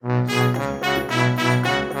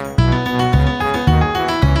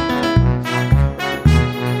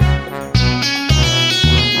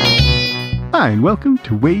Hi, and welcome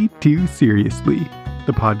to Way Too Seriously,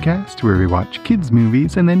 the podcast where we watch kids'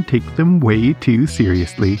 movies and then take them way too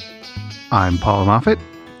seriously. I'm Paul Moffat.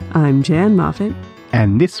 I'm Jan Moffat.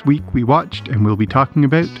 And this week we watched and we'll be talking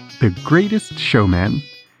about The Greatest Showman.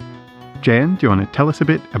 Jan, do you want to tell us a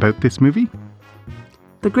bit about this movie?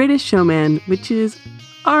 The Greatest Showman, which is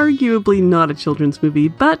arguably not a children's movie,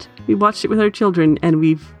 but we watched it with our children and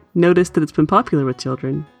we've noticed that it's been popular with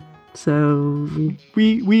children. So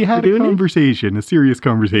we had a conversation, a serious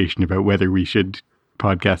conversation about whether we should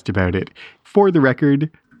podcast about it. For the record,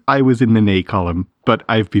 I was in the nay column, but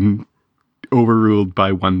I've been overruled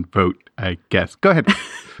by one vote, I guess. Go ahead.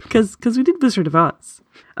 Because we did Wizard of Oz.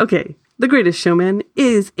 Okay, The Greatest Showman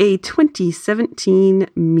is a 2017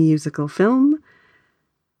 musical film.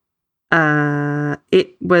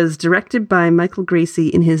 It was directed by Michael Gracey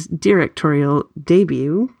in his directorial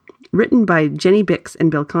debut. Written by Jenny Bix and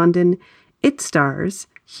Bill Condon, it stars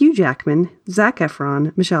Hugh Jackman, Zac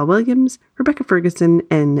Efron, Michelle Williams, Rebecca Ferguson,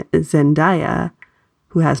 and Zendaya,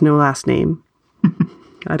 who has no last name.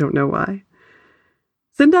 I don't know why.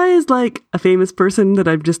 Zendaya is like a famous person that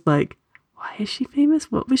I'm just like, why is she famous?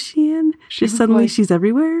 What was she in? Just suddenly she's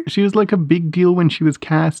everywhere? She was like a big deal when she was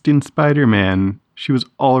cast in Spider-Man. She was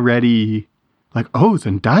already like, oh,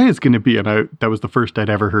 Zendaya's going to be, and that was the first I'd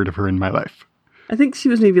ever heard of her in my life. I think she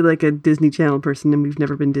was maybe like a Disney Channel person, and we've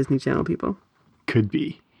never been Disney Channel people. Could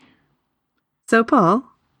be. So, Paul,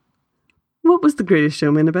 what was The Greatest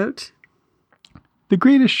Showman about? The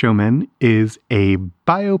Greatest Showman is a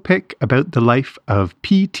biopic about the life of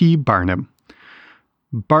P.T. Barnum.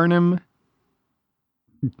 Barnum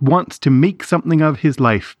wants to make something of his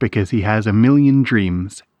life because he has a million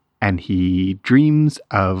dreams, and he dreams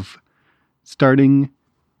of starting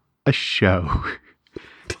a show.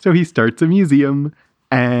 So he starts a museum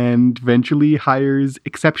and eventually hires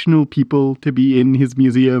exceptional people to be in his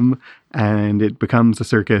museum, and it becomes a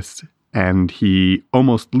circus, and he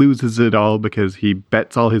almost loses it all because he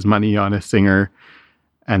bets all his money on a singer,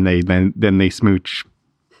 and then they smooch,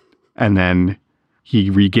 and then he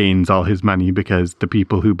regains all his money because the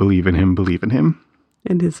people who believe in him believe in him.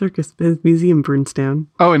 And his museum burns down.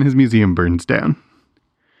 Oh, and his museum burns down.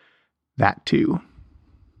 That too.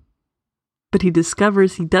 But he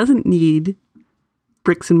discovers he doesn't need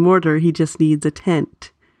bricks and mortar. He just needs a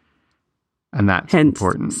tent. And that's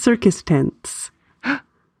important. Circus tents. So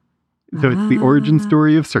it's the origin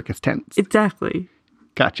story of circus tents. Exactly.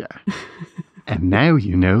 Gotcha. And now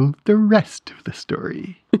you know the rest of the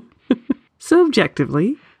story. So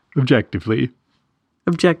objectively,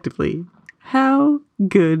 how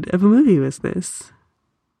good of a movie was this?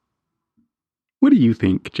 What do you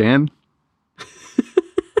think, Jan?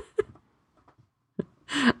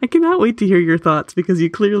 I cannot wait to hear your thoughts because you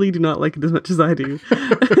clearly do not like it as much as I do.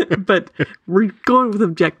 But we're going with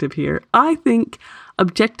objective here. I think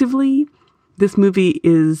objectively, this movie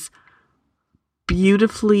is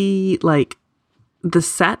beautifully, like, the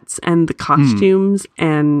sets and the costumes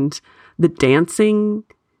and the dancing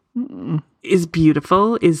is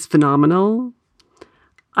beautiful, is phenomenal.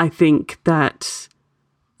 I think that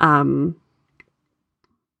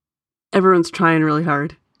everyone's trying really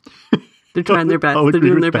hard. They're trying their best. They're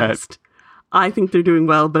doing their best. I think they're doing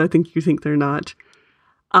well, but I think you think they're not.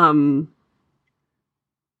 But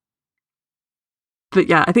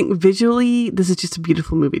yeah, I think visually, this is just a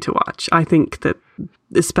beautiful movie to watch. I think that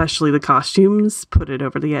especially the costumes put it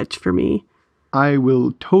over the edge for me. I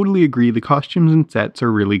will totally agree. The costumes and sets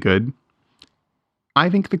are really good. I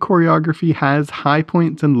think the choreography has high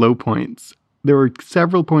points and low points. There were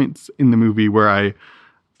several points in the movie where I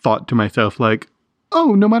thought to myself, like,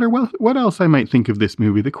 oh, no matter what else I might think of this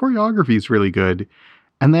movie, the choreography is really good.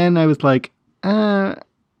 And then I was like,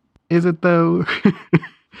 is it though?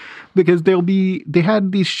 Because they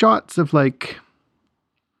had these shots of, like,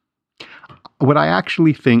 what I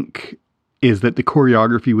actually think is that the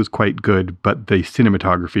choreography was quite good, but the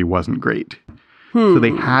cinematography wasn't great. So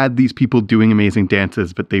they had these people doing amazing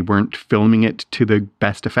dances, but they weren't filming it to the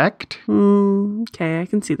best effect. Okay, I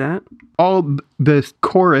can see that. All the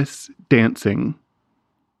chorus dancing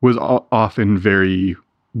was often very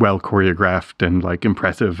well choreographed and, like,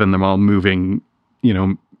 impressive, and them all moving, you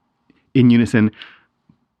know, in unison.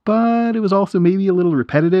 But it was also maybe a little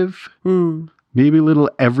repetitive. Maybe a little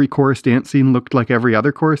every chorus dance scene looked like every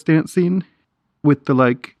other chorus dance scene. With the,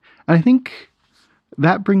 like, I think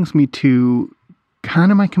that brings me to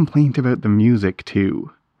kind of my complaint about the music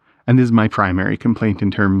too. And this is my primary complaint in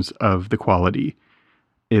terms of the quality,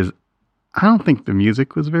 is I don't think the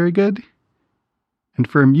music was very good. And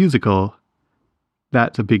for a musical,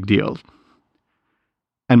 that's a big deal.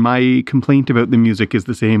 And my complaint about the music is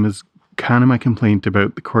the same as kind of my complaint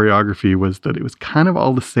about the choreography was that it was kind of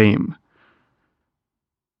all the same.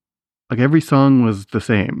 Like every song was the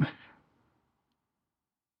same.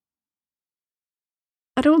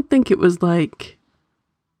 I don't think it was like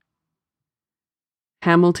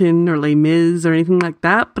Hamilton or Les Mis or anything like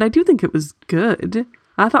that, but I do think it was good.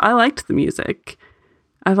 I liked the music.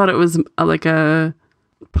 I thought it was like a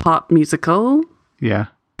pop musical. Yeah.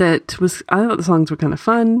 I thought the songs were kind of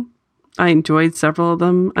fun. I enjoyed several of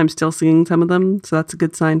them. I'm still singing some of them, so that's a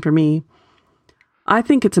good sign for me. I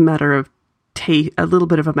think it's a matter of a little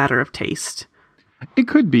bit of a matter of taste. It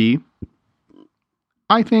could be.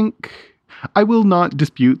 I think I will not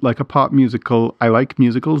dispute like a pop musical. I like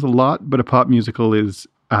musicals a lot, but a pop musical is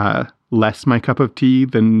less my cup of tea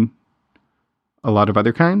than a lot of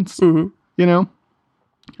other kinds. Mm-hmm. You know,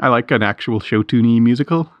 I like an actual show-tuney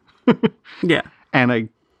musical. Yeah.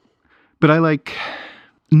 But I like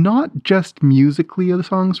not just musically the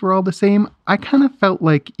songs were all the same. I kind of felt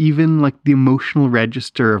like even like the emotional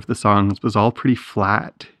register of the songs was all pretty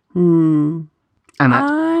flat. Mm. And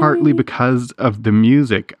that's partly because of the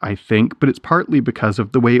music, I think, but it's partly because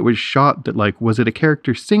of the way it was shot. That like, was it a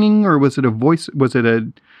character singing or was it a voice? Was it a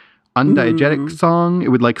undiegetic song? It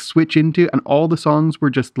would like switch into, and all the songs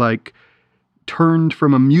were just like turned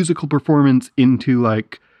from a musical performance into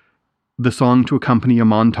like the song to accompany a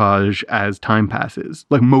montage as time passes.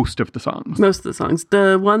 Like most of the songs. Most of the songs.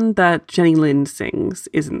 The one that Jenny Lind sings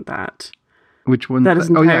isn't that. Which one? That is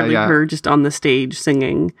entirely her just on the stage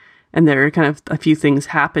singing. And there are kind of a few things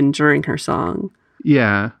happen during her song.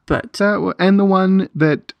 Yeah. But and the one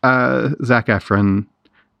that Zac Efron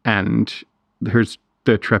and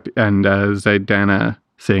Zendaya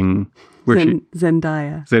sing.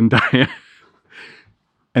 Zendaya.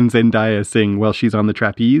 And Zendaya sing while she's on the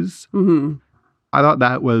trapeze. Mm-hmm. I thought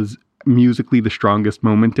that was musically the strongest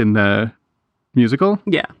moment in the musical.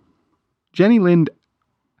 Yeah. Jenny Lind,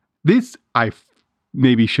 this I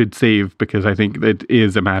maybe should save because I think that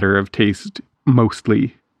is a matter of taste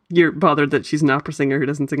mostly. You're bothered that she's an opera singer who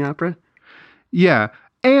doesn't sing opera? Yeah.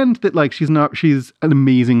 And that like she's an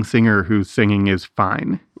amazing singer whose singing is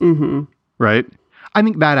fine. Mm-hmm. Right? I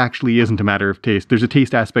think that actually isn't a matter of taste. There's a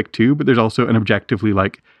taste aspect too, but there's also an objectively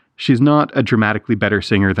like, she's not a dramatically better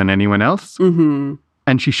singer than anyone else. Mm-hmm.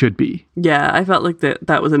 And she should be. Yeah, I felt like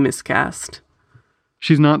that was a miscast.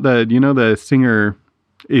 She's not the singer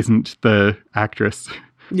isn't the actress.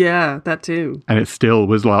 Yeah, that too. And it still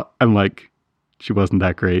was and like, she wasn't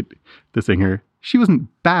that great, the singer. She wasn't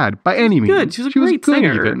bad by any means. Good. She was a great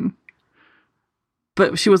singer. Even.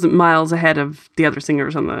 But she wasn't miles ahead of the other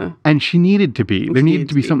singers on the... And she needed to be. There needed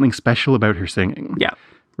to be something special about her singing. Yeah.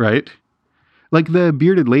 Right? Like the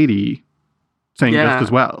bearded lady sang just as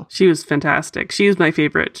well. She was fantastic. She was my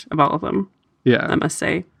favorite of all of them. Yeah. I must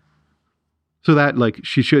say. So that, like,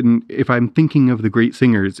 she shouldn't... If I'm thinking of the great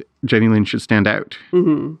singers, Jenny Lind should stand out.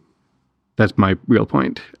 Mm-hmm. That's my real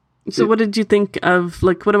point. So what did you think of,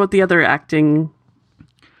 like, what about the other acting?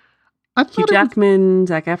 Hugh Jackman,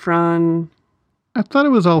 Zac Efron... I thought it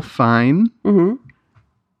was all fine. Mm-hmm.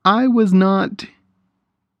 I was not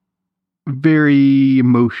very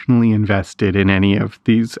emotionally invested in any of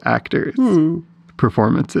these actors'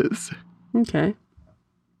 performances. Okay.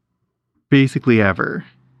 Basically ever.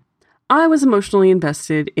 I was emotionally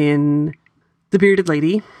invested in the bearded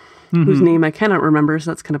lady, whose name I cannot remember,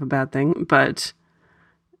 so that's kind of a bad thing, but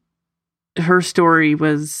her story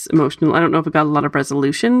was emotional. I don't know if it got a lot of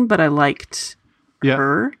resolution, but I liked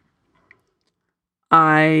her.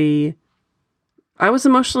 I was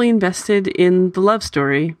emotionally invested in the love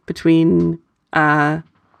story between Zendaya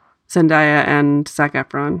and Zac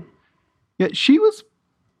Efron. Yeah,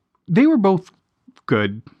 they were both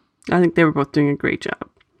good. I think they were both doing a great job.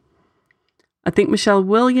 I think Michelle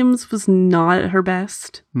Williams was not at her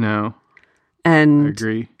best. No. And I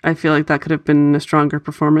agree. I feel like that could have been a stronger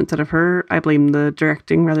performance out of her. I blame the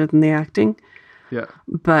directing rather than the acting. Yeah.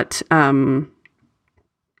 But,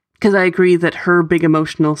 because I agree that her big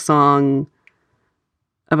emotional song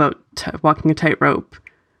about walking a tightrope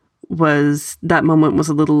that moment was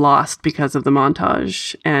a little lost because of the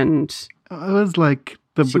montage, and it was like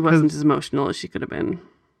she wasn't as emotional as she could have been.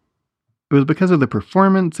 It was because of the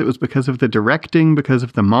performance, it was because of the directing, because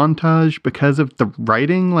of the montage, because of the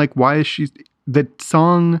writing. Like, why is the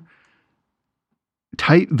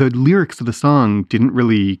lyrics of the song didn't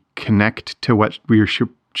really connect to what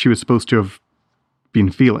she was supposed to have been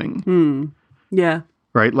feeling. Yeah.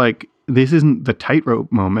 Right? Like, this isn't the tightrope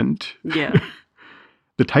moment. Yeah.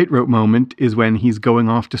 The tightrope moment is when he's going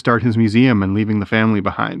off to start his museum and leaving the family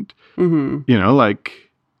behind. Mm-hmm. You know, like,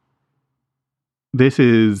 this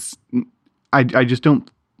is... I just don't...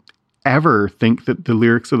 ever think that the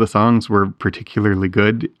lyrics of the songs were particularly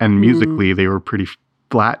good, and musically they were pretty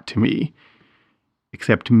flat to me,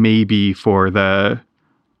 except maybe for the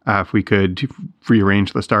if we could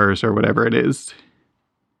rearrange the stars or whatever it is.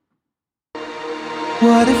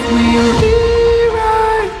 What if we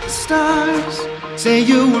rewrite the stars? Say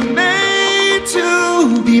you were made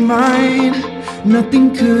to be mine.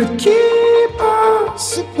 Nothing could keep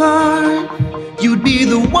us apart. You'd be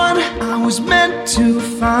the one I was meant to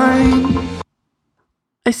find.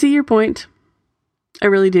 I see your point. I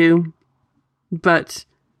really do. But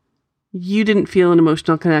you didn't feel an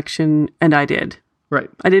emotional connection, and I did. Right.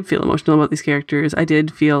 I did feel emotional about these characters. I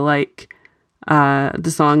did feel like the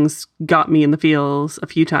songs got me in the feels a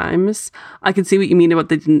few times. I can see what you mean about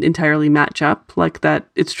they didn't entirely match up. Like that,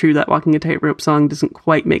 it's true that Walking a Tightrope song doesn't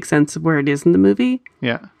quite make sense of where it is in the movie.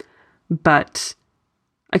 Yeah. But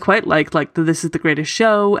I quite liked like the This Is the Greatest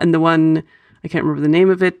Show, and the one, I can't remember the name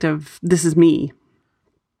of it, of This Is Me.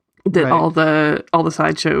 That Right. all the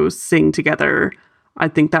sideshows sing together. I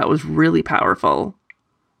think that was really powerful.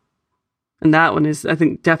 And that one is, I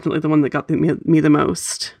think, definitely the one that got me the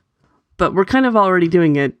most. But we're kind of already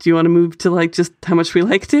doing it. Do you want to move to like just how much we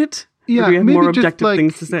liked it? Yeah, or do we have maybe more just, objective like,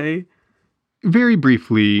 things to say? Very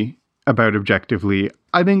briefly about objectively,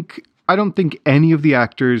 I don't think any of the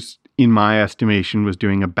actors, in my estimation, was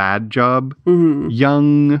doing a bad job. Mm-hmm.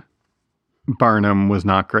 Young Barnum was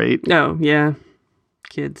not great. Oh, yeah.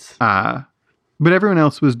 Kids. But everyone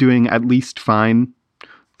else was doing at least fine.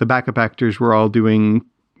 The backup actors were all doing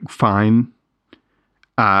fine.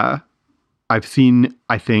 I've seen,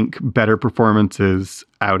 I think, better performances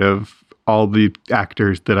out of all the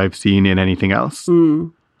actors that I've seen in anything else.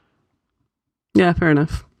 Mm. Yeah, fair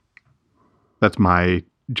enough. That's my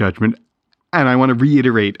judgment. And I want to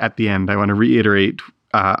reiterate at the end,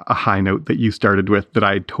 a high note that you started with that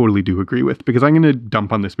I totally do agree with, because I'm going to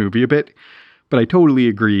dump on this movie a bit, but I totally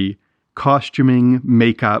agree. Costuming,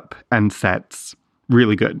 makeup, and sets,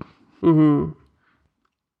 really good. Mm-hmm.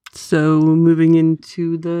 So moving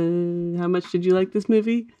into the, how much did you like this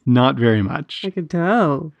movie? Not very much. I could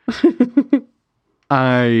tell.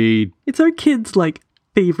 It's our kids' like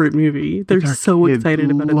favorite movie. They're our so kids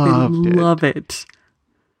excited about it. They loved it. love it.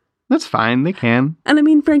 That's fine. They can. And I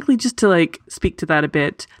mean, frankly, just to like speak to that a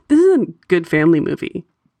bit, this is a good family movie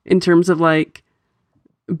in terms of like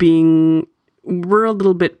we're a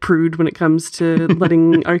little bit prude when it comes to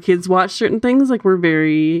letting our kids watch certain things. Like we're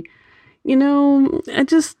very,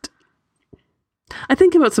 I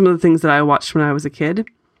think about some of the things that I watched when I was a kid.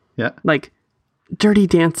 Yeah. Like Dirty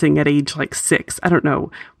Dancing at age like 6. I don't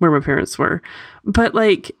know where my parents were, but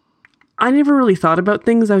like I never really thought about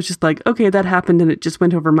things. I was just like, okay, that happened and it just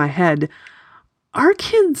went over my head. Our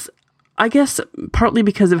kids, I guess partly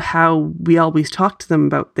because of how we always talk to them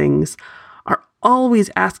about things, are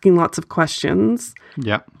always asking lots of questions.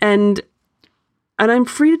 Yeah. And I'm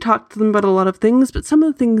free to talk to them about a lot of things, but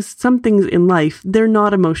some things in life, they're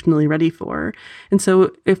not emotionally ready for. And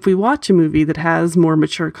so if we watch a movie that has more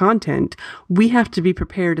mature content, we have to be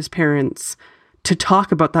prepared as parents to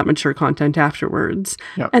talk about that mature content afterwards.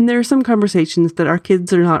 Yep. And there are some conversations that our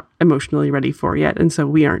kids are not emotionally ready for yet. And so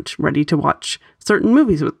we aren't ready to watch certain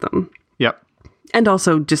movies with them. Yep. And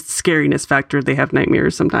also just scariness factor. They have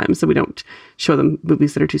nightmares sometimes, so we don't show them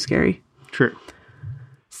movies that are too scary. True.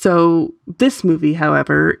 So this movie,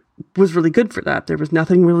 however, was really good for that. There was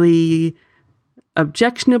nothing really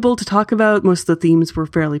objectionable to talk about. Most of the themes were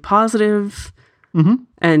fairly positive. Mm-hmm.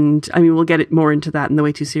 And I mean, we'll get more into that in the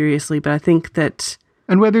Way Too Seriously, but I think that...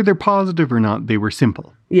 And whether they're positive or not, they were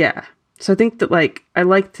simple. Yeah. So I think that like, I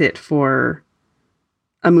liked it for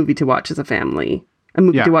a movie to watch as a family. A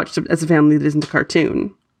movie to watch as a family that isn't a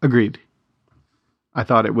cartoon. Agreed. I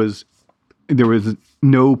thought there was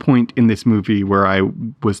no point in this movie where I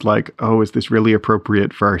was like, oh, is this really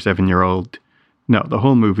appropriate for our 7-year-old? No, the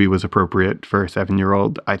whole movie was appropriate for a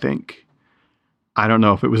 7-year-old, I think. I don't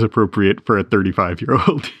know if it was appropriate for a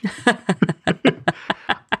 35-year-old.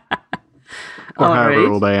 Or All however right.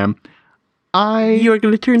 old I am. You are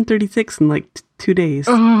going to turn 36 in like 2 days.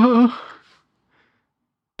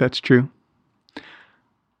 That's true.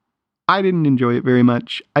 I didn't enjoy it very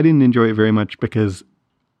much. I didn't enjoy it very much because,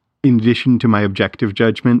 in addition to my objective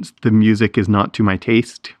judgments, the music is not to my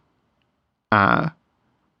taste. I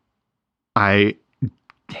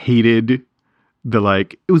hated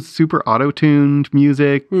it was super auto-tuned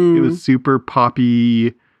music. It was super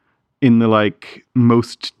poppy in the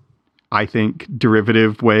most, I think,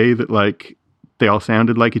 derivative way that they all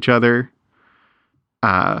sounded like each other.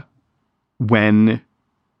 When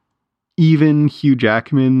even Hugh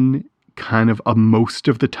Jackman kind of most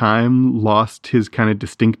of the time lost his kind of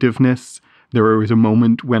distinctiveness, there was a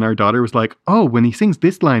moment when our daughter was like, oh, when he sings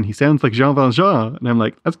this line, he sounds like Jean Valjean. And I'm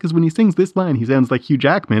like, that's because when he sings this line, he sounds like Hugh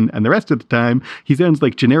Jackman. And the rest of the time, he sounds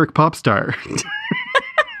like generic pop star.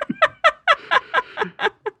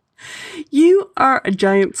 You are a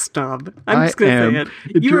giant snob. I'm just going to say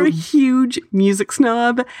it. You're a huge music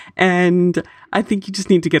snob, and I think you just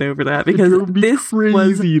need to get over that, because this crazy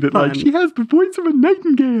was that fun. like she has the voice of a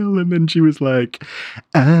nightingale, and then she was like,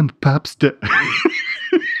 I'm a pop star.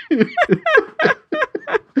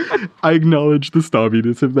 I acknowledge the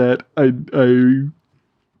snobbiness of that. I'm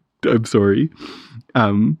sorry.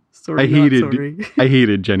 Sorry, I hated not sorry. I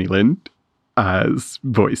hated Jenny Lind's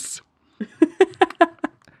voice.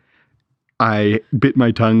 I bit my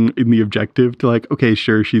tongue in the objective to like, okay,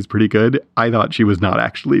 sure, she's pretty good. I thought she was not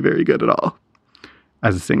actually very good at all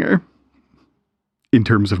as a singer in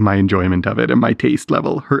terms of my enjoyment of it and my taste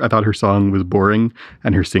level. I thought her song was boring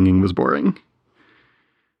and her singing was boring.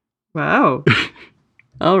 Wow.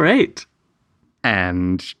 All right.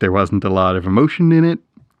 And there wasn't a lot of emotion in it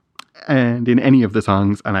and in any of the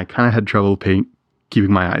songs. And I kind of had trouble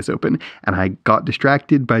keeping my eyes open. And I got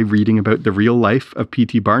distracted by reading about the real life of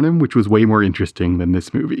P.T. Barnum, which was way more interesting than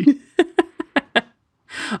this movie.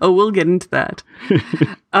 Oh, we'll get into that.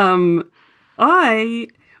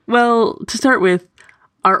 Well, to start with,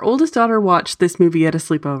 our oldest daughter watched this movie at a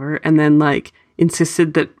sleepover and then like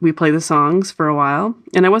insisted that we play the songs for a while.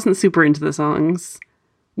 And I wasn't super into the songs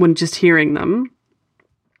when just hearing them.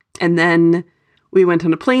 And then we went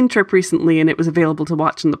on a plane trip recently and it was available to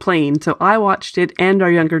watch on the plane. So I watched it and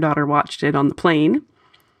our younger daughter watched it on the plane.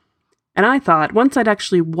 And I thought once I'd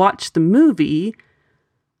actually watched the movie,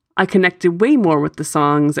 I connected way more with the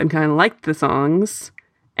songs and kind of liked the songs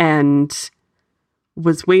and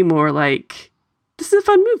was way more like, this is a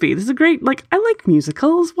fun movie. This is a great, like, I like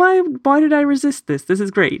musicals. Why did I resist this? This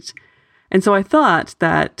is great. And so I thought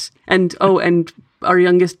that, and our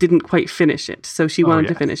youngest didn't quite finish it. So she wanted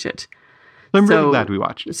to finish it. I'm really glad we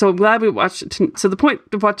watched it. So I'm glad we watched it. So the point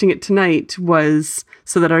of watching it tonight was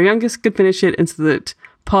so that our youngest could finish it and so that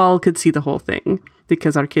Paul could see the whole thing,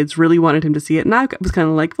 because our kids really wanted him to see it. And I was kind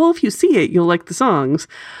of like, well, if you see it, you'll like the songs.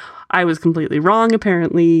 I was completely wrong,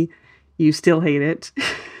 apparently. You still hate it.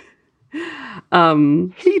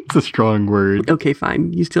 Hate's a strong word. Okay,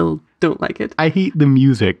 fine. You still don't like it. I hate the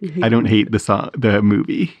music. I don't hate the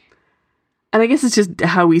movie. And I guess it's just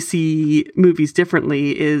how we see movies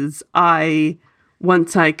differently is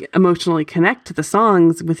once I emotionally connect to the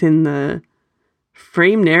songs within the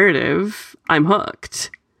frame narrative, I'm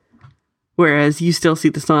hooked. Whereas you still see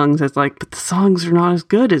the songs as like, but the songs are not as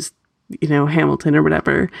good as, Hamilton or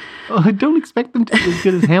whatever. Well, I don't expect them to be as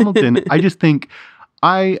good as Hamilton. I just think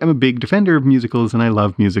I am a big defender of musicals and I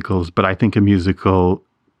love musicals, but I think a musical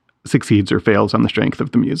succeeds or fails on the strength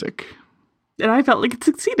of the music. And I felt like it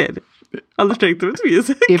succeeded on the strength of its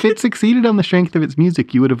music. If it succeeded on the strength of its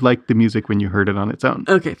music, you would have liked the music when you heard it on its own.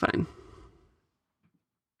 Okay, fine.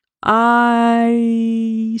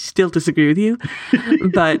 I still disagree with you,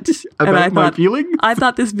 but about my feelings? I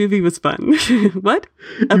thought this movie was fun. What?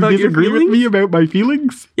 About you disagree with me about my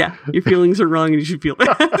feelings? Yeah, your feelings are wrong and you should feel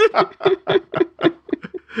that.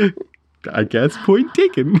 I guess point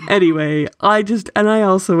taken. Anyway, I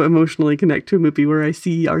also emotionally connect to a movie where I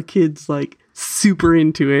see our kids like super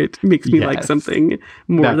into it. Makes me like something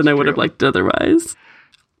more than I would have liked otherwise.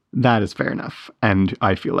 That is fair enough. And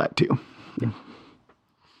I feel that too. Yeah.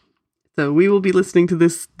 So we will be listening to the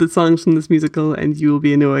songs from this musical and you will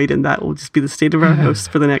be annoyed, and that will just be the state of our house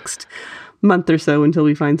for the next month or so until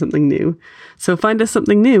we find something new. So find us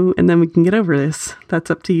something new and then we can get over this.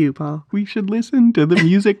 That's up to you, Paul. We should listen to the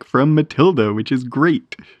music from Matilda, which is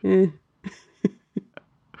great.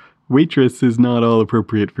 Waitress is not all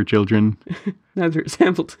appropriate for children. Neither is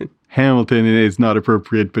Hamilton. Hamilton is not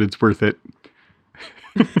appropriate, but it's worth it.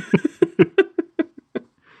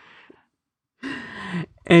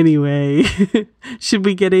 Anyway, should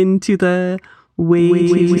we get into the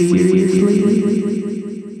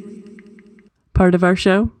part of our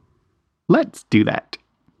show? Let's do that.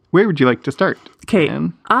 Where would you like to start? Okay,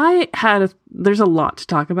 there's a lot to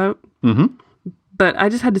talk about, but I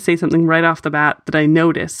just had to say something right off the bat that I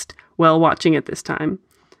noticed while watching it this time.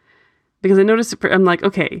 Because I noticed, I'm like,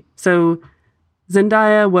 okay, so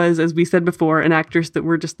Zendaya was, as we said before, an actress that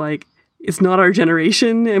we're just like, it's not our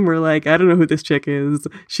generation, and we're like, I don't know who this chick is.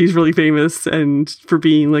 She's really famous and for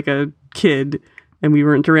being like a kid, and we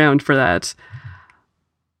weren't around for that.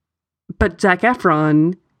 But Zac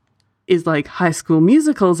Efron is like High School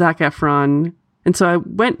Musical Zac Efron. And so I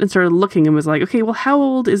went and started looking and was like, okay, well, how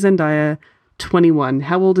old is Zendaya? 21.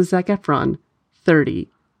 How old is Zac Efron?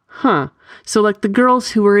 30. Huh. So like the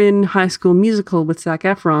girls who were in High School Musical with Zac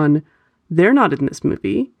Efron They're not in this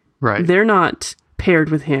movie. Right. They're not paired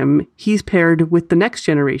with him. He's paired with the next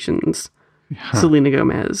generation's Selena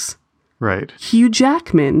Gomez. Right. Hugh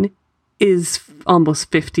Jackman is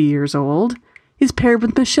almost 50 years old. Is paired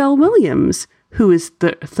with Michelle Williams, who is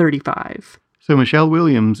 35. So Michelle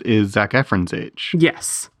Williams is Zac Efron's age.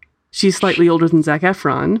 Yes. She's slightly older than Zac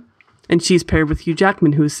Efron, and she's paired with Hugh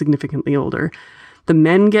Jackman, who is significantly older.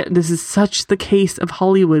 This is such the case of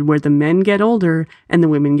Hollywood, where the men get older and the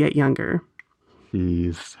women get younger.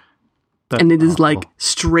 Jeez. And it is awful. like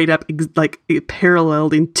straight up, like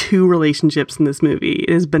paralleled in 2 relationships in this movie. It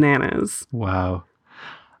is bananas. Wow.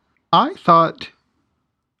 I thought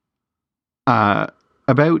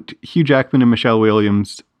about Hugh Jackman and Michelle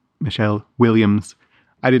Williams.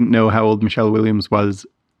 I didn't know how old Michelle Williams was.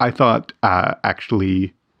 I thought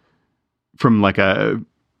actually from like a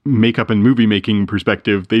makeup and movie making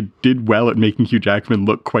perspective, they did well at making Hugh Jackman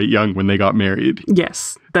look quite young when they got married.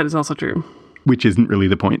 Yes, that is also true. Which isn't really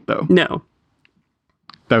the point, though. No.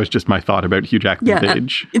 That was just my thought about Hugh Jackman's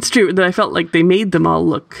age. It's true that I felt like they made them all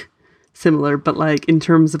look similar, but like in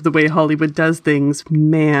terms of the way Hollywood does things,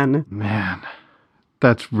 man,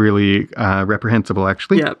 that's really reprehensible,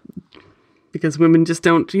 actually. Yeah, because women just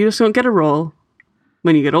don't get a role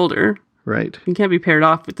when you get older. Right. You can't be paired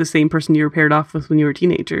off with the same person you were paired off with when you were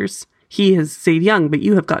teenagers. He has stayed young, but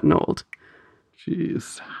you have gotten old.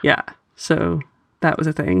 Jeez. Yeah, so that was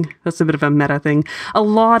a thing. That's a bit of a meta thing. A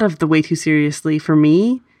lot of the Way Too Seriously for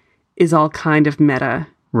me is all kind of meta.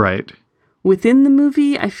 Right. Within the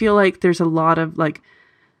movie, I feel like there's a lot of like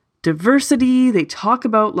diversity. They talk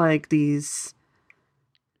about like these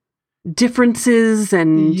differences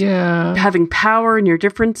and having power in your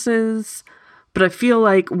differences. But I feel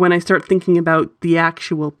like when I start thinking about the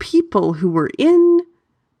actual people who were in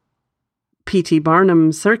P.T.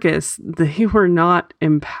 Barnum's circus, they were not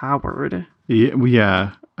empowered.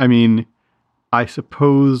 Yeah. I mean, I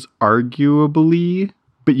suppose arguably,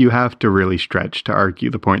 but you have to really stretch to argue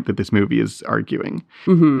the point that this movie is arguing.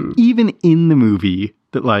 Mm-hmm. Even in the movie,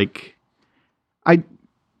 that like, I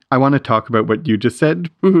want to talk about what you just said,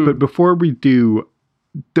 but before we do,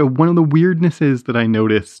 one of the weirdnesses that I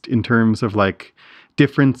noticed in terms of like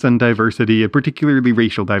difference and diversity, and particularly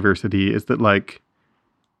racial diversity, is that like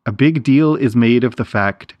a big deal is made of the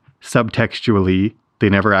fact subtextually they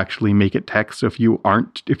never actually make it text. So if you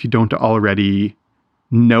don't already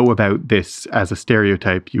know about this as a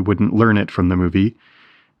stereotype, you wouldn't learn it from the movie.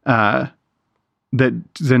 That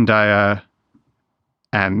Zendaya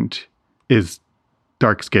is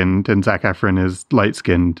dark-skinned and Zac Efron is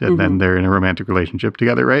light-skinned, and then they're in a romantic relationship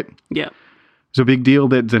together, right? Yeah. So big deal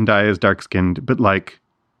that Zendaya is dark-skinned, but like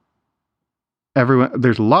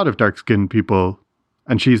there's a lot of dark-skinned people,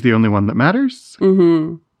 and she's the only one that matters.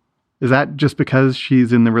 Mm-hmm. Is that just because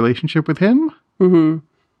she's in the relationship with him? Mm-hmm.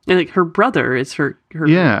 And like her brother is her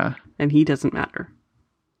yeah, and he doesn't matter.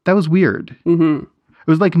 That was weird. Mm-hmm. It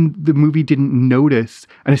was like the movie didn't notice,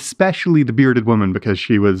 and especially the bearded woman, because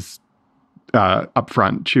she was up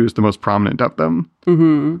front. She was the most prominent of them.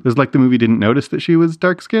 Mm-hmm. It was like the movie didn't notice that she was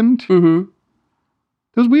dark-skinned. Mm-hmm.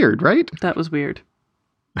 That was weird, right? That was weird.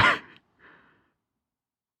 I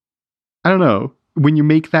don't know. When you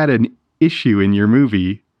make that an issue in your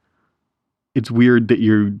movie, it's weird that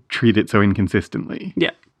you treat it so inconsistently.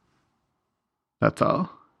 Yeah. That's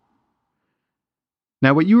all.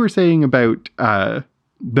 Now, what you were saying about the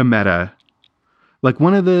meta, like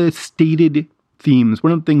one of the stated themes,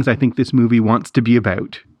 one of the things I think this movie wants to be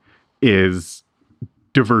about is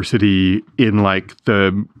diversity in like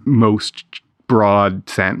the most broad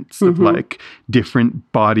sense of like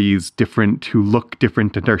different bodies, who look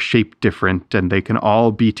different and are shaped different, and they can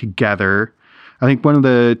all be together. I think one of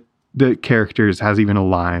the characters has even a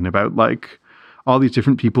line about like all these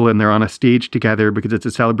different people, and they're on a stage together because it's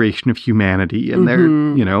a celebration of humanity, and they're,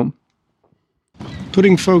 you know,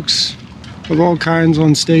 putting folks of all kinds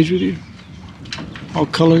on stage with you, all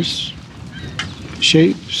colors,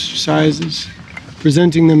 shapes, sizes,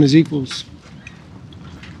 presenting them as equals.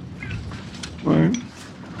 Or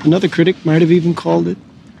another critic might have even called it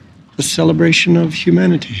a celebration of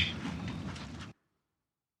humanity.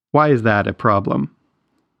 Why is that a problem?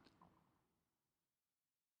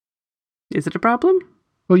 Is it a problem?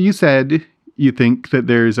 Well, you said you think that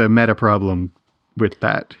there's a meta problem with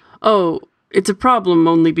that. Oh, it's a problem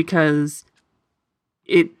only because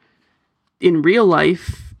in real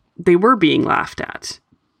life, they were being laughed at.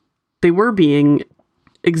 They were being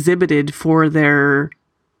exhibited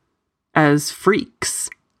as freaks.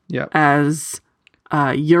 Yeah. As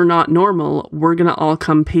you're not normal. We're going to all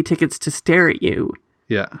come pay tickets to stare at you.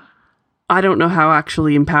 Yeah. I don't know how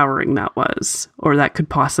actually empowering that was, or that could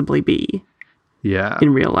possibly be. Yeah.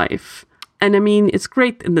 In real life. And I mean, it's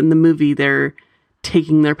great that in the movie they're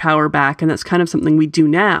taking their power back, and that's kind of something we do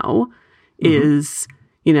now, is,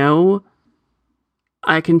 you know,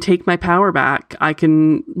 I can take my power back. I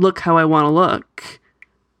can look how I want to look.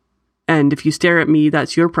 And if you stare at me,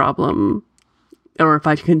 that's your problem. Or if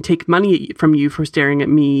I can take money from you for staring at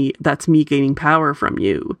me, that's me gaining power from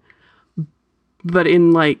you. But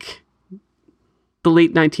in, like, the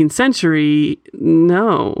late 19th century,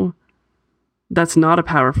 no. That's not a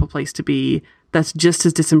powerful place to be. That's just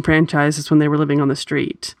as disenfranchised as when they were living on the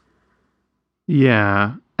street.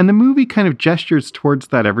 Yeah. And the movie kind of gestures towards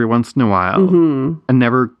that every once in a while and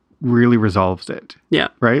never really resolves it. Yeah.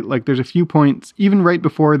 Right? Like, there's a few points, even right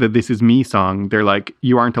before the This Is Me song, they're like,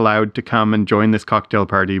 you aren't allowed to come and join this cocktail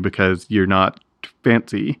party because you're not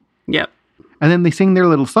fancy. Yep. And then they sing their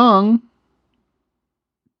little song.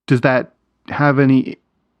 Does that have any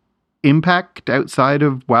impact outside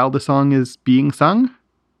of while the song is being sung?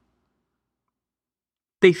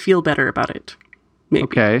 They feel better about it. Maybe.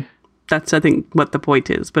 Okay. That's, I think, what the point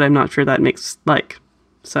is, but I'm not sure that makes, like,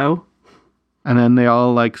 so. And then they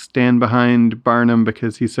all, like, stand behind Barnum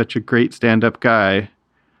because he's such a great stand-up guy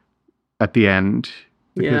at the end.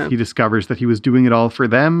 Because he discovers that he was doing it all for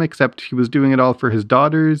them, except he was doing it all for his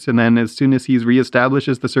daughters. And then as soon as he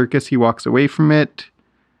reestablishes the circus, he walks away from it.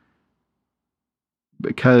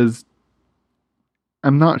 Because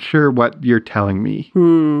I'm not sure what you're telling me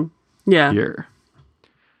here.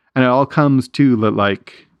 And it all comes to the,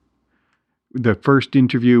 like, the first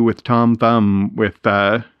interview with Tom Thumb with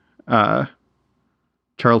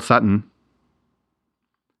Charles Sutton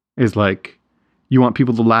is like, you want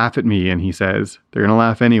people to laugh at me, and he says, they're going to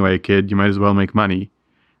laugh anyway, kid. You might as well make money.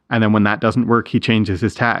 And then when that doesn't work, he changes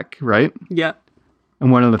his tack, right? Yeah.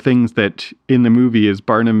 And one of the things that in the movie is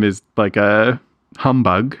Barnum is like a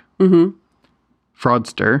humbug,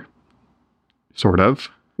 fraudster, sort of.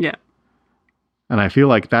 Yeah. And I feel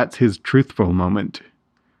like that's his truthful moment.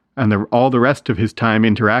 And all the rest of his time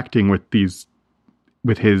interacting with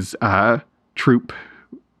his troupe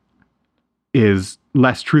is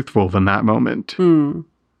less truthful than that moment.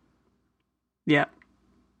 Yeah.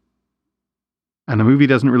 And the movie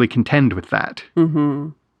doesn't really contend with that.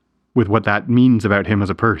 With what that means about him as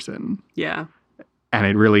a person. Yeah. And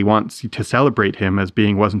it really wants you to celebrate him as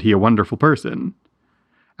being, wasn't he a wonderful person?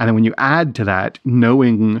 And then when you add to that,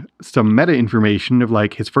 knowing some meta information of,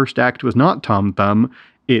 like, his first act was not Tom Thumb,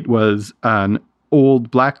 it was an old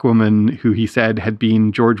black woman who he said had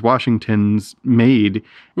been George Washington's maid,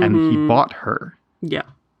 and he bought her. Yeah.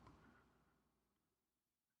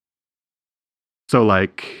 So,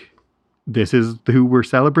 like, this is who we're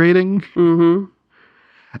celebrating.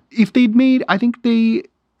 If they'd made, I think the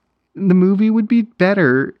movie would be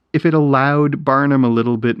better if it allowed Barnum a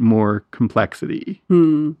little bit more complexity.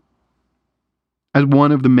 As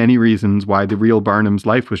one of the many reasons why the real Barnum's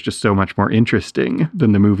life was just so much more interesting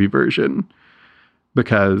than the movie version.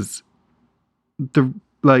 Because it's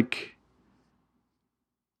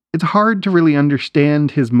hard to really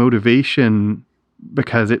understand his motivation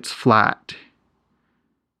because it's flat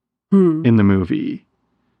in the movie.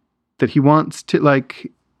 That he wants to,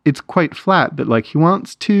 like, it's quite flat, that, like, he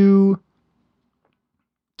wants to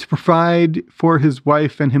provide for his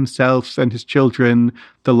wife and himself and his children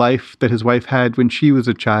the life that his wife had when she was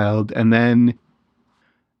a child. And then,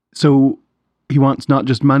 so he wants not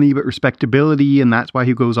just money, but respectability. And that's why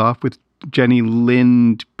he goes off with Jenny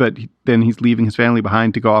Lind, but then he's leaving his family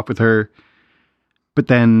behind to go off with her. But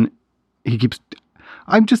then he keeps,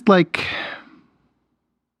 I'm just like,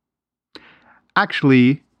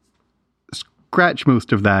 actually, scratch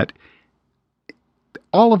most of that.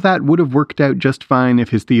 All of that would have worked out just fine if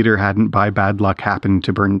his theater hadn't, by bad luck, happened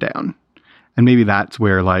to burn down. And maybe that's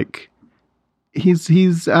where, like,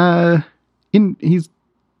 he's kind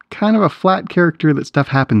of a flat character that stuff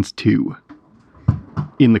happens to,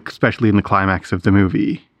 especially in the climax of the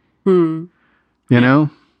movie. You know?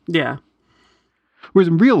 Yeah. Whereas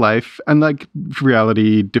in real life, and, like,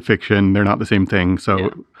 reality to fiction, they're not the same thing, so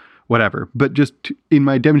whatever. But just in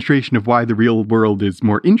my demonstration of why the real world is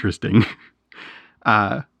more interesting,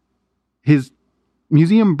 his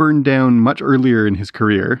museum burned down much earlier in his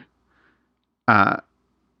career.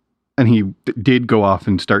 And he did go off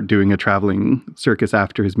and start doing a traveling circus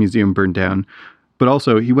after his museum burned down. But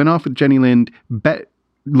also, he went off with Jenny Lind,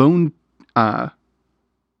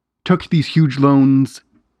 took these huge loans.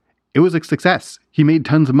 It was a success. He made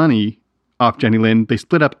tons of money off Jenny Lind. They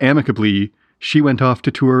split up amicably. She went off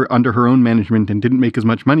to tour under her own management and didn't make as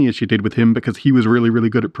much money as she did with him because he was really, really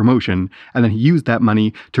good at promotion. And then he used that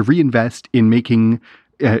money to reinvest in making,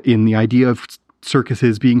 in the idea of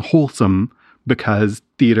circuses being wholesome, because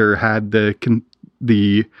theater had the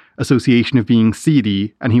the association of being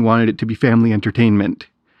seedy, and he wanted it to be family entertainment.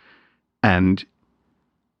 And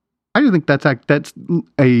I don't think that's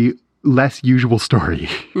a less usual story.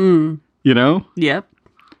 You know? Yep.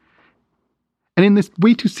 And in this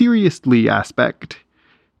way too seriously aspect,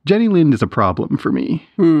 Jenny Lind is a problem for me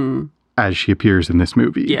as she appears in this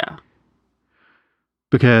movie. Yeah.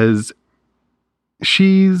 Because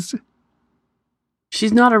she's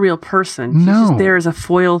not a real person. She's No. just there as a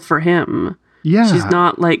foil for him. Yeah. She's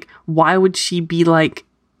not like, why would she be like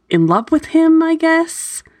in love with him, I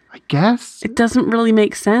guess? I guess. It doesn't really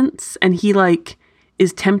make sense. And he like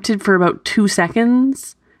is tempted for about 2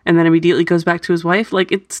 seconds and then immediately goes back to his wife.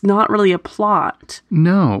 Like, it's not really a plot.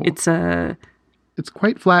 No. It's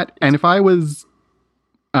quite flat. And if I was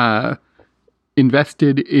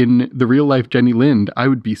invested in the real life Jenny Lind, I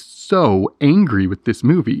would be so angry with this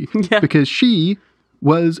movie. Yeah. Because she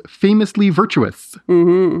was famously virtuous.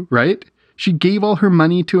 Right? She gave all her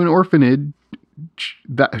money to an orphanage,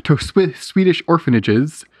 to Swedish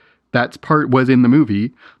orphanages. That's part was in the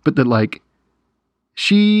movie. But that, like,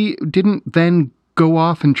 she didn't then go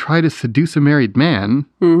off and try to seduce a married man.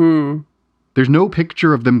 There's no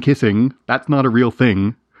picture of them kissing. That's not a real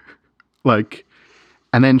thing. Like,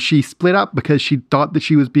 and then she split up because she thought that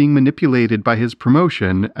she was being manipulated by his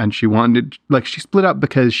promotion, and she wanted, like, she split up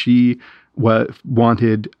because she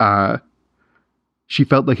wanted, she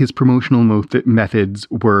felt like his promotional methods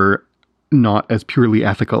were not as purely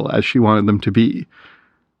ethical as she wanted them to be.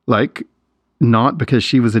 Like, not because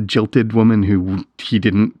she was a jilted woman who he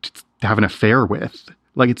didn't have an affair with.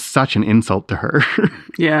 Like, it's such an insult to her.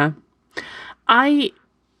 yeah.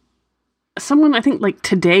 Someone, I think, like,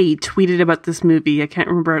 today tweeted about this movie. I can't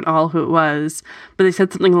remember at all who it was, but they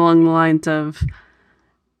said something along the lines of,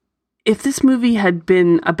 if this movie had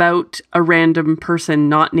been about a random person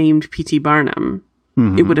not named P.T. Barnum,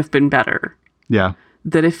 it would have been better. Yeah.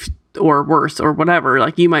 That if, or worse, or whatever,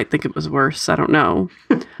 like, you might think it was worse, I don't know.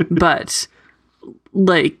 But,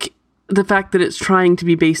 like, the fact that it's trying to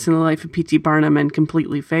be based in the life of P.T. Barnum and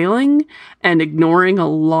completely failing, and ignoring a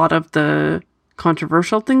lot of the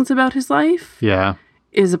controversial things about his life Yeah.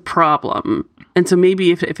 is a problem. And so maybe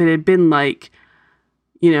if it had been like,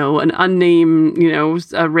 you know, an unnamed, you know,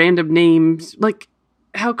 a random name, like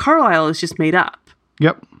how Carlisle is just made up.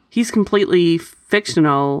 Yep. He's completely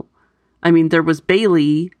fictional. I mean, there was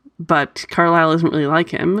Bailey, but Carlisle isn't really like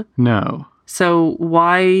him. No. So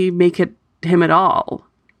why make it him at all?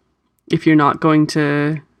 If you're not going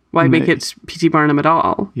to, why make it P.T. Barnum at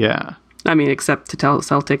all? Yeah. I mean, except to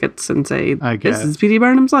sell tickets and say, I guess. this is P.T.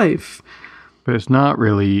 Barnum's life. But it's not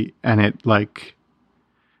really, and it, like,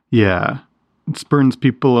 yeah, it spurs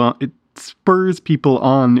people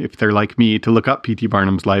on, if they're like me, to look up P.T.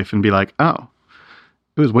 Barnum's life and be like, oh,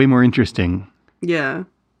 it was way more interesting. Yeah.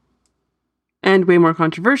 And way more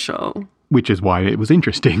controversial. Which is why it was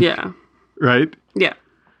interesting. Yeah. Right? Yeah.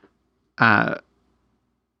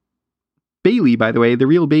 Bailey, by the way, the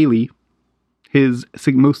real Bailey, his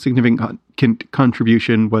most significant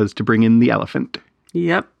contribution was to bring in the elephant.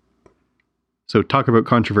 Yep. So talk about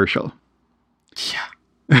controversial.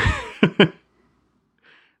 Yeah.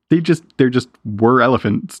 There just were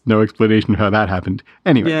elephants. No explanation of how that happened.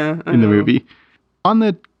 Anyway, Yeah, I in the know. movie. On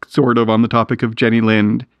the topic of Jenny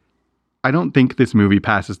Lind, I don't think this movie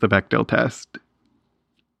passes the Bechdel test.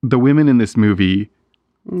 The women in this movie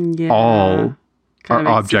Yeah. all Kind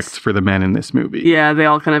are of objects exist- for the men in this movie. Yeah, they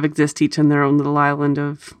all kind of exist each in their own little island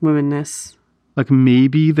of womenness. Like,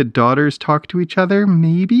 maybe the daughters talk to each other,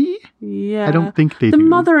 maybe? Yeah. I don't think they the do.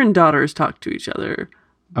 mother and daughters talk to each other.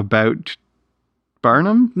 About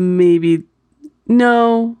Barnum? Maybe.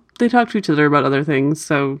 No, they talk to each other about other things,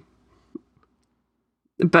 so.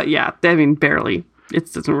 But yeah, I mean, barely.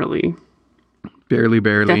 It doesn't really. Barely.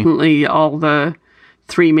 Definitely all the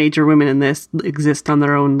 3 major women in this exist on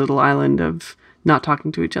their own little island of not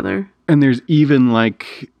talking to each other. And there's even,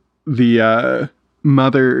 like, the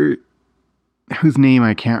mother, whose name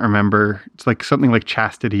I can't remember. It's like something like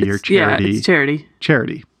Chastity or Charity. Yeah, it's Charity.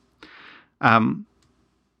 Charity.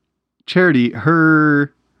 Charity,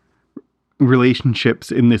 her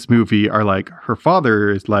relationships in this movie are like, her father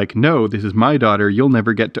is like, no, this is my daughter. You'll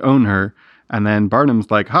never get to own her. And then Barnum's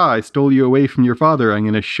like, ha, I stole you away from your father. I'm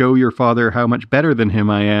going to show your father how much better than him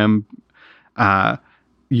I am.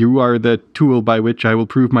 You are the tool by which I will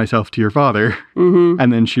prove myself to your father. Mm-hmm.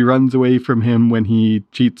 And then she runs away from him when he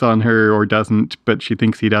cheats on her or doesn't, but she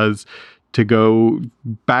thinks he does, to go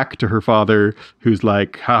back to her father, who's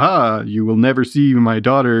like, haha, you will never see my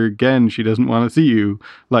daughter again. She doesn't want to see you.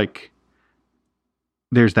 Like,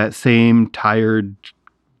 there's that same tired,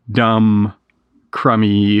 dumb,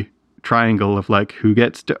 crummy triangle of like, who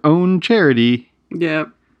gets to own Charity? Yep.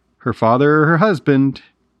 her father or her husband.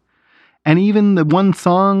 And even the one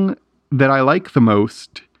song that I like the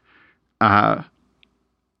most, the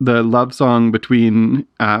love song between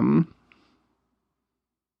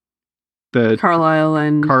the Carlisle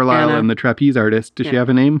and Carlisle Anna. and the trapeze artist. Does she Yeah. have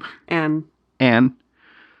a name? Anne. Anne.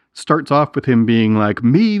 Starts off with him being like,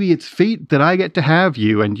 maybe it's fate that I get to have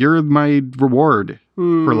you and you're my reward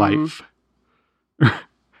for life.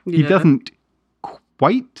 He Yeah. doesn't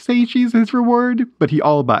quite say she's his reward, but he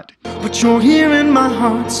all but. But you're here in my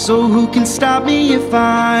heart, so who can stop me if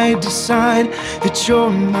I decide that you're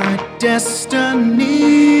my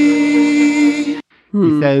destiny?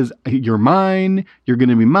 He says, you're mine, you're going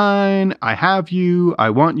to be mine, I have you, I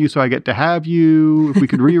want you so I get to have you. If we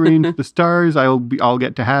could rearrange the stars, I'll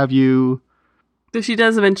get to have you. So she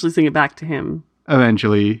does eventually sing it back to him,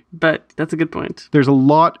 Eventually. but that's a good point. There's a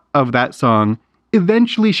lot of that song.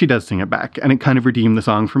 Eventually she does sing it back, and it kind of redeemed the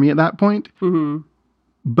song for me at that point. Mm-hmm.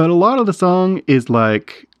 But a lot of the song is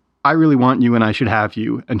like, I really want you and I should have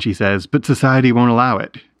you. And she says, but society won't allow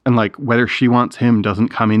it. And like, whether she wants him doesn't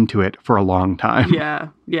come into it for a long time.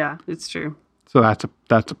 Yeah, it's true. So that's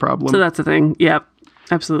a problem. So that's the thing. Yep,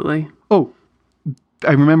 absolutely. Oh,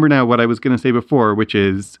 I remember now what I was going to say before, which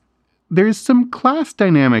is there's some class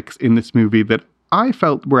dynamics in this movie that I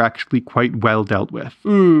felt were actually quite well dealt with.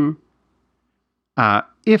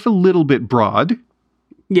 If a little bit broad,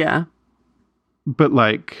 Yeah. but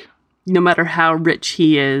like, No matter how rich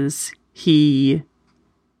he is, he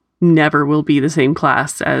never will be the same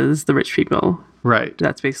class as the rich people. right.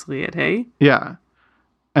 That's basically it, hey? Yeah.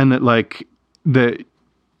 And that like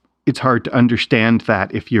it's hard to understand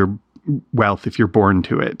that if you're born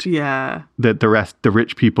to it. Yeah. That the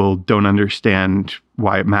rich people don't understand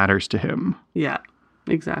why it matters to him. Yeah.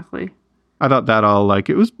 Exactly. I thought that all like,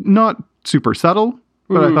 it was not super subtle,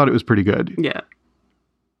 but I thought it was pretty good. Yeah.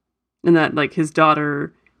 And that, like, his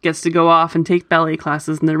daughter gets to go off and take ballet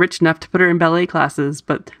classes, and they're rich enough to put her in ballet classes,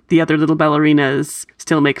 but the other little ballerinas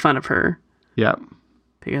still make fun of her Yeah.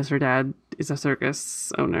 because her dad is a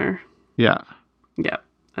circus owner. Yeah. Yeah,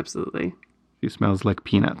 absolutely. She smells like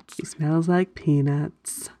peanuts. He smells like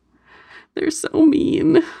peanuts. They're so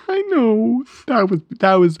mean. I know.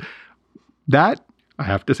 That I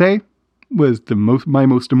have to say was my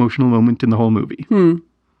most emotional moment in the whole movie.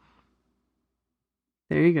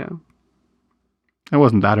 There you go. I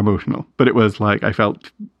wasn't that emotional, but it was like I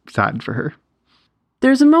felt sad for her.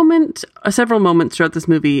 There's several moments throughout this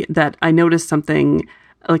movie that I noticed something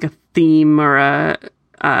like a theme or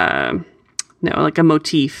like a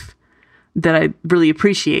motif that I really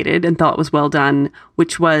appreciated and thought was well done,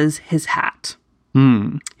 which was his hat.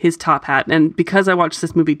 His top hat. And because I watched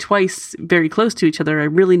this movie twice very close to each other, I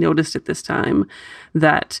really noticed it this time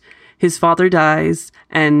that his father dies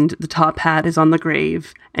and the top hat is on the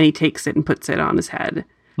grave and he takes it and puts it on his head.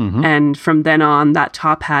 And from then on, that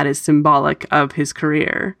top hat is symbolic of his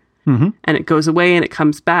career. And it goes away and it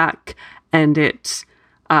comes back. And it,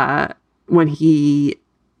 when he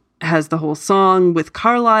has the whole song with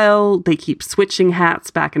Carlisle, they keep switching hats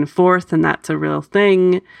back and forth, and that's a real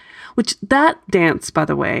thing. Which, that dance, by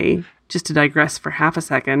the way, just to digress for half a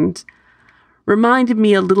second, reminded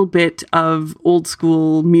me a little bit of old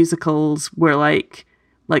school musicals where like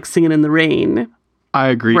Singing in the Rain. I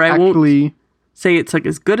agree. Where I won't Actually, say it's like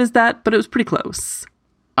as good as that, but it was pretty close.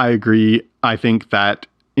 I agree. I think that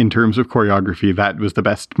in terms of choreography, that was the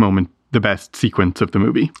best moment, the best sequence of the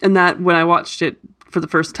movie. And that when I watched it for the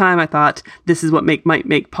first time, I thought this is what might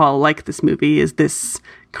make Paul like this movie, is this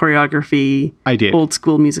choreography. I did. Old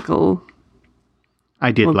school musical.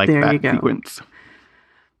 I did like there you that go. sequence.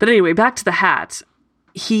 But anyway, back to the hat.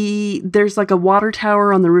 There's like a water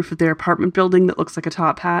tower on the roof of their apartment building that looks like a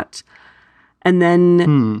top hat. And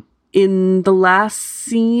then in the last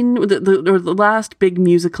scene, the last big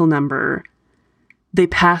musical number, they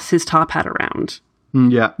pass his top hat around.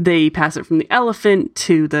 Yeah. They pass it from the elephant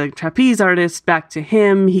to the trapeze artist, back to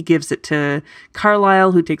him. He gives it to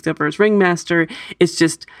Carlisle, who takes over as ringmaster. It's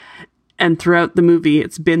just, and throughout the movie,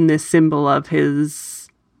 it's been this symbol of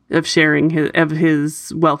sharing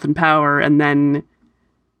his wealth and power, and then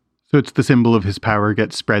So it's the symbol of his power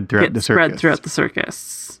gets spread throughout the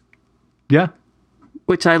circus. Yeah.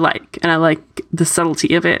 Which I like, and I like the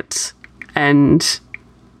subtlety of it, and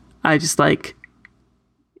I just like.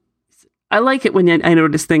 I like it when I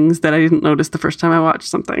notice things that I didn't notice the first time I watched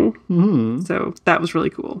something. So that was really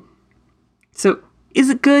cool. So is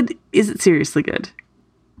it good? Is it seriously good?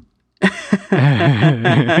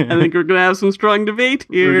 I think we're going to have some strong debate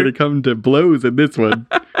here. We're going to come to blows in this one.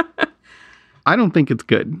 I don't think it's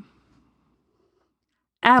good.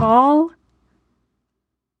 At all?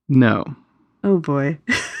 No. Oh boy.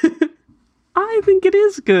 I I think it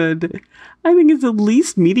is good. I think it's at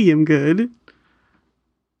least medium good.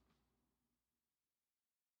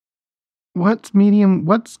 What's medium?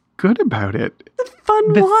 What's good about it? The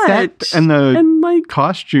fun The watch. set and the like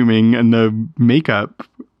costuming and the makeup,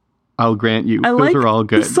 I'll grant you. I Those like are all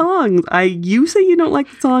good. the songs. You say you don't like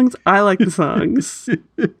the songs. I like the songs.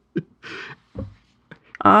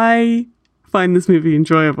 I find this movie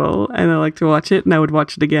enjoyable and I like to watch it, and I would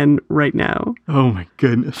watch it again right now. Oh my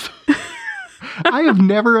goodness. I have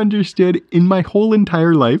never understood in my whole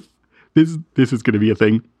entire life. This is going to be a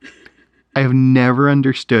thing. I have never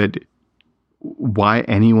understood why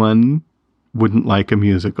anyone wouldn't like a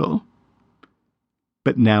musical.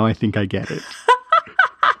 But now I think I get it.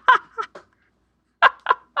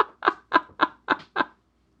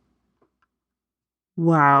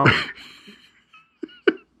 Wow.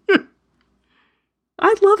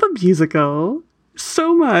 I love a musical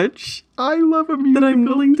so much I love a musical that I'm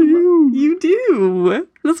willing to. You do.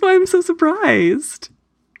 That's why I'm so surprised.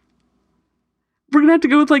 We're gonna have to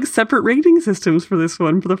go with like separate rating systems for this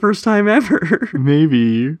one for the first time ever.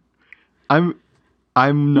 Maybe. I'm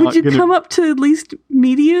not Would you gonna come up to at least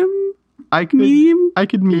medium? I could medium? I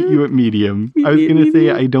could meet you at medium. I was gonna say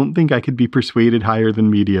Medium? I don't think I could be persuaded higher than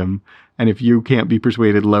medium. And if you can't be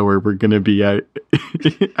persuaded lower, we're gonna be at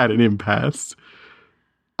at an impasse.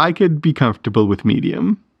 I could be comfortable with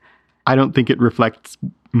medium. I don't think it reflects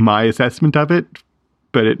my assessment of it,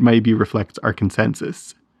 but it maybe reflects our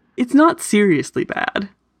consensus. It's not seriously bad.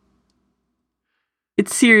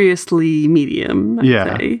 It's seriously medium, I'd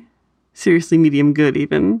Yeah. say. Seriously medium good,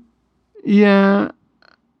 even. Yeah.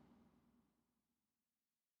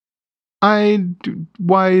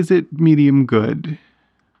 Why is it medium good?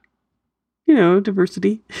 You know,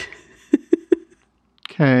 diversity.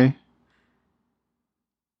 Okay.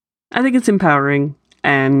 I think it's empowering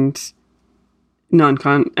and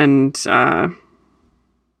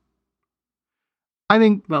I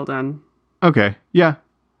think well done. okay, yeah.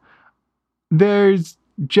 There's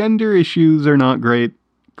gender issues are not great.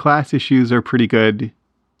 Class issues are pretty good.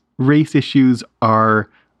 Race issues are,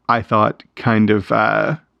 I thought, kind of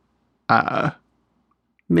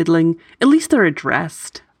Middling. At least they're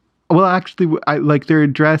addressed. well, actually, they're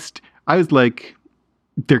addressed. I was like,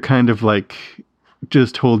 they're kind of like,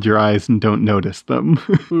 just hold your eyes and don't notice them.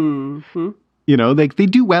 Mm-hmm. You know, they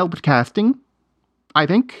do well with casting, I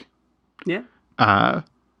think. Yeah.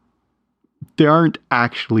 They aren't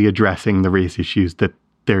actually addressing the race issues that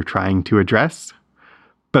they're trying to address.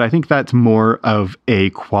 But I think that's more of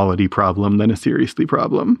a quality problem than a seriously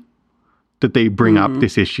problem. That they bring up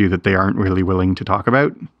this issue that they aren't really willing to talk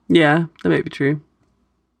about. Yeah, that might be true.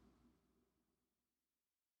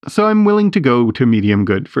 So I'm willing to go to medium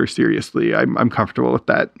good for seriously. I'm comfortable with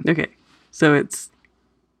that. Okay. So it's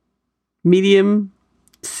medium,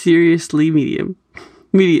 seriously medium.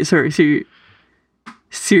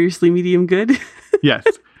 Seriously medium good. Yes.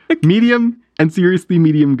 Medium and seriously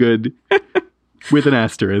medium good with an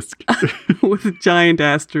asterisk. With a giant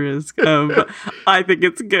asterisk of I think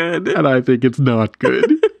it's good. And I think it's not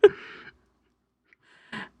good.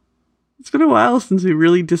 It's been a while since we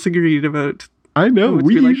really disagreed about I know. How much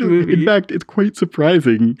We we like the usually, movie. in fact, it's quite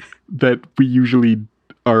surprising that we usually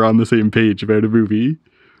are on the same page about a movie.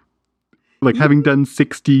 Like having done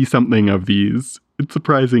 60 something of these, it's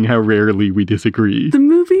surprising how rarely we disagree. the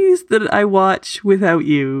movies that I watch without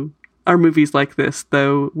you are movies like this,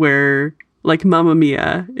 though, where like Mamma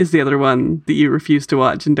Mia is the other one that you refuse to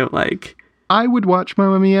watch and don't like. I would watch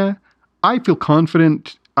Mamma Mia. I feel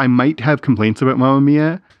confident I might have complaints about Mamma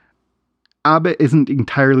Mia. ABBA isn't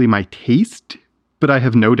entirely my taste, but I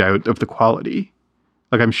have no doubt of the quality.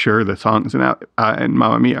 Like, I'm sure the songs in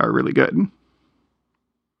Mamma Mia are really good.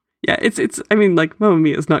 Yeah, I mean, like, Mamma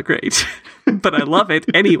Mia is not great, but I love it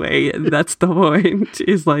anyway. That's the point,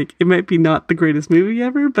 is like, it might be not the greatest movie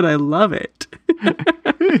ever, but I love it.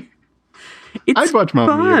 It's I'd watch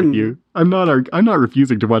Mamma Mia fun. with you. I'm not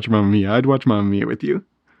refusing to watch Mamma Mia. I'd watch Mamma Mia with you.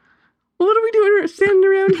 What are we doing standing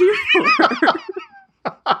around here for?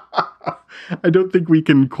 I don't think we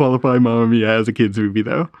can qualify Mamma Mia as a kids movie,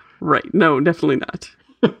 though. Right, no, definitely not.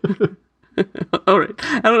 All right.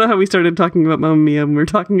 I don't know how we started talking about Mamma Mia when we were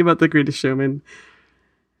talking about The Greatest Showman,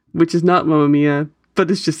 which is not Mamma Mia,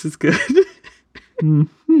 but it's just as good,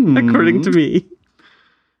 according to me.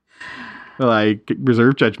 Well, I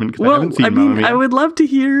reserve judgment because I haven't seen Mamma Mia. I would love to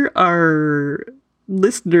hear our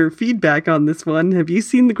listener feedback on this one. Have you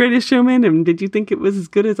seen The Greatest Showman, and did you think it was as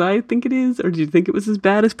good as I think it is, or did you think it was as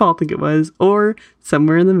bad as Paul think it was, or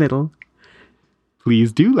somewhere in the middle?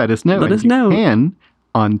 Please do let us know. Let us you know. can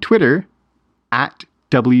on Twitter at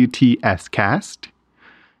WTScast.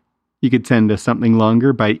 You could send us something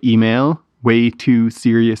longer by email,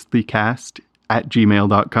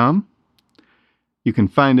 waytooseriouslycast@gmail.com. You can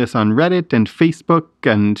find us on Reddit and Facebook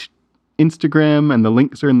and Instagram, and the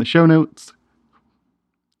links are in the show notes.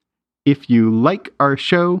 If you like our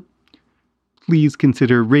show, please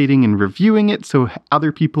consider rating and reviewing it so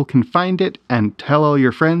other people can find it, and tell all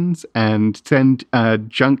your friends, and send a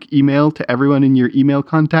junk email to everyone in your email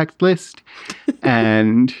contact list,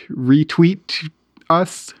 and retweet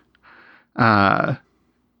us. And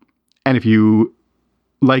if you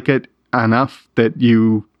like it enough that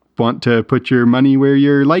you want to put your money where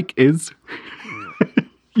your like is,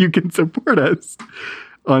 you can support us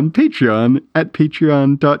on Patreon at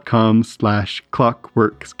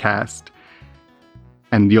patreon.com/clockworkscast.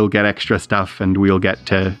 And you'll get extra stuff, and we'll get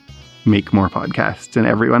to make more podcasts, and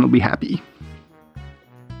everyone will be happy.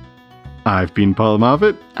 I've been Paul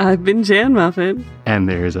Moffat. I've been Jan Moffat. And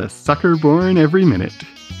there's a sucker born every minute.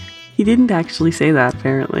 He didn't actually say that,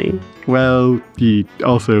 apparently. Well, he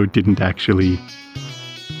also didn't actually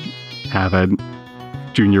have a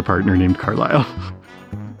junior partner named Carlisle.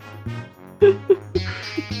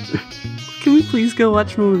 Can we please go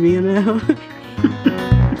watch Mamma Mia now?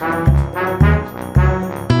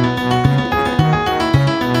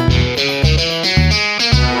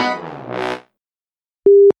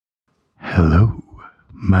 Hello,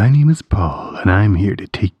 my name is Paul, and I'm here to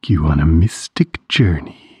take you on a mystic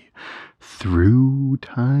journey through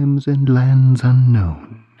times and lands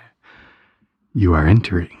unknown. You are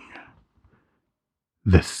entering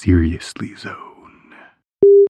the Seriously Zone.